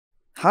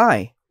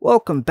Hi,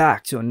 welcome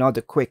back to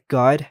another quick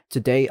guide.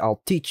 Today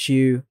I'll teach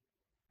you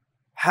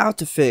how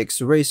to fix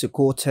Razer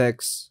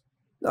Cortex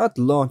not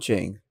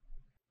launching.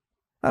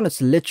 And it's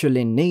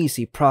literally an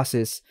easy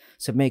process,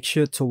 so make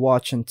sure to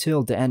watch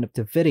until the end of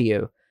the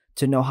video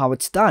to know how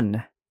it's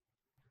done.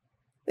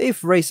 If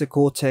Razer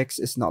Cortex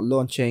is not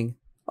launching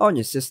on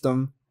your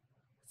system,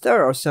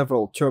 there are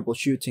several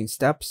troubleshooting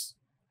steps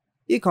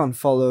you can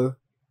follow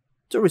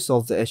to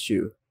resolve the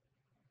issue.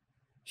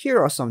 Here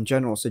are some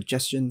general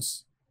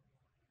suggestions.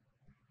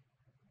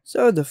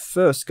 So the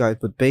first guide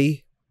would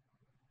be,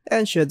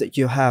 ensure that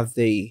you have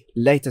the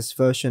latest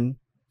version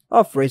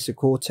of Razer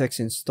Cortex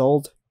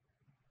installed.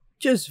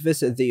 Just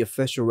visit the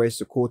official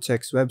Razer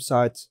Cortex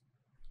website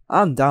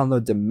and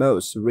download the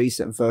most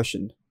recent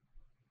version.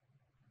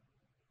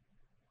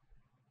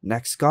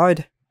 Next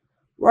guide,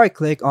 right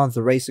click on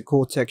the Razer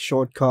Cortex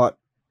shortcut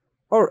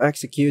or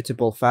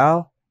executable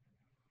file.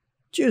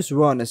 Choose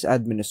Run as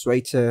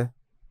administrator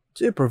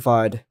to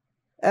provide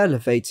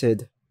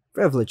elevated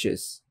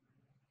privileges.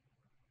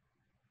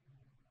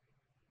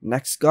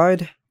 Next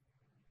guide,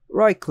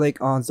 right click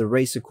on the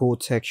Razer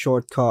Cortex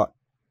shortcut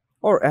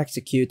or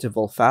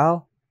executable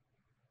file.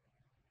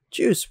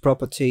 Choose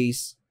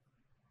Properties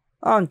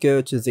and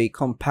go to the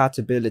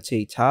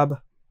Compatibility tab.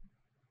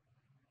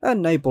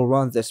 Enable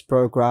Run this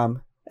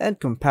program in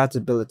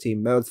Compatibility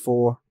Mode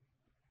 4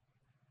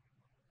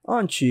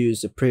 and choose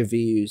the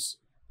Previews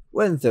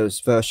Windows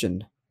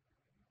version.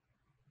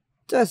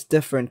 Test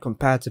different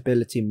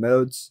compatibility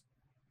modes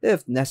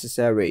if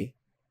necessary.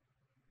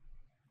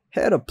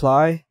 Hit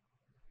Apply,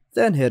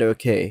 then hit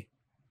OK.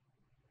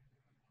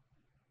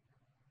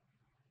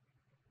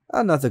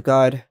 Another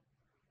guide,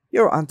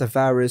 your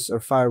antivirus or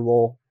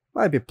firewall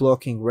might be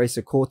blocking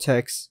Razer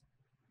Cortex.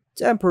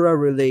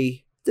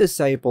 Temporarily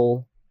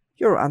disable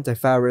your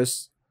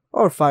antivirus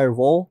or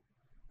firewall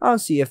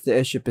and see if the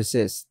issue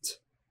persists.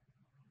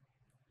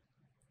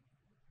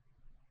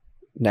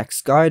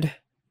 Next guide,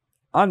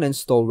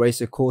 uninstall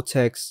Razer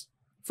Cortex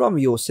from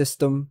your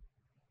system.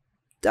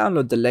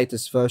 Download the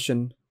latest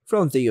version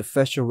from the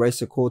official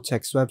Razer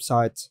Cortex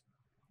website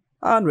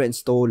and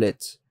reinstall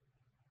it.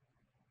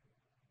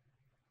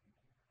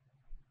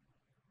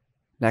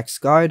 Next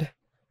guide,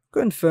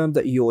 confirm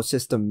that your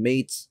system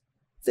meets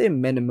the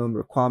minimum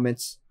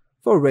requirements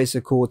for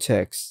Razer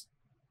Cortex.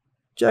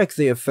 Check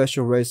the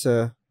official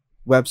Razer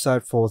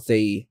website for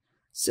the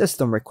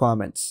system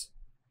requirements.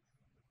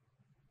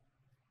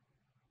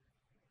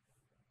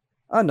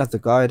 Another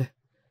guide,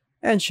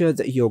 ensure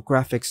that your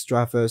graphics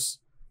drivers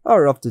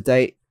are up to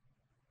date.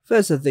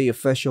 Visit the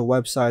official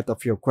website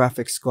of your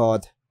graphics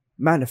card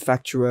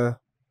manufacturer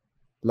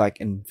like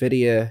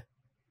Nvidia,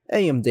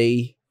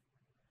 AMD,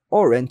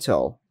 or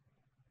Intel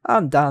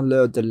and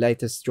download the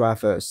latest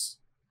drivers.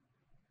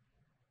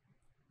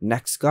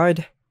 Next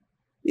guide,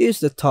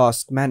 use the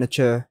Task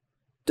Manager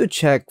to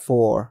check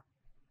for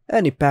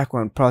any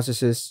background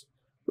processes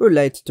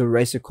related to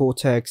Razer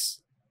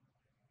Cortex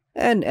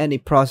and any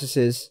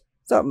processes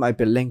that might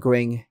be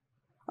lingering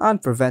and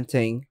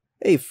preventing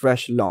a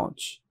fresh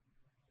launch.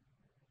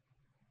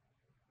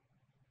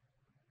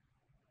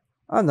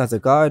 Another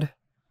guide,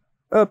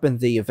 open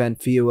the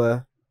event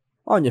viewer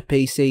on your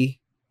PC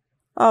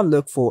and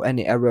look for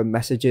any error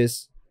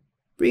messages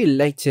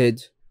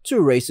related to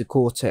Razer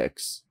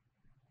Cortex.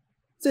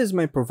 This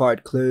may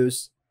provide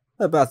clues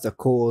about the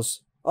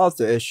cause of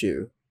the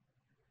issue.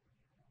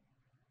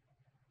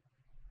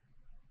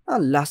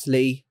 And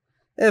lastly,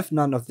 if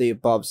none of the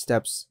above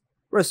steps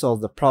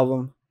resolve the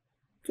problem,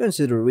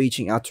 consider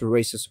reaching out to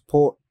Razer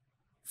support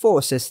for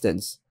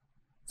assistance.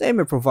 They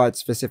may provide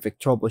specific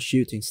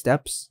troubleshooting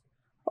steps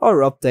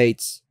or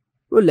updates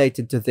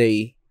related to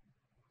the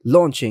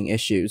launching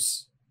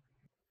issues.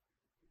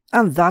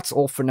 And that's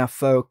all for now,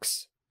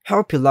 folks.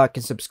 Hope you like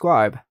and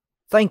subscribe.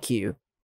 Thank you.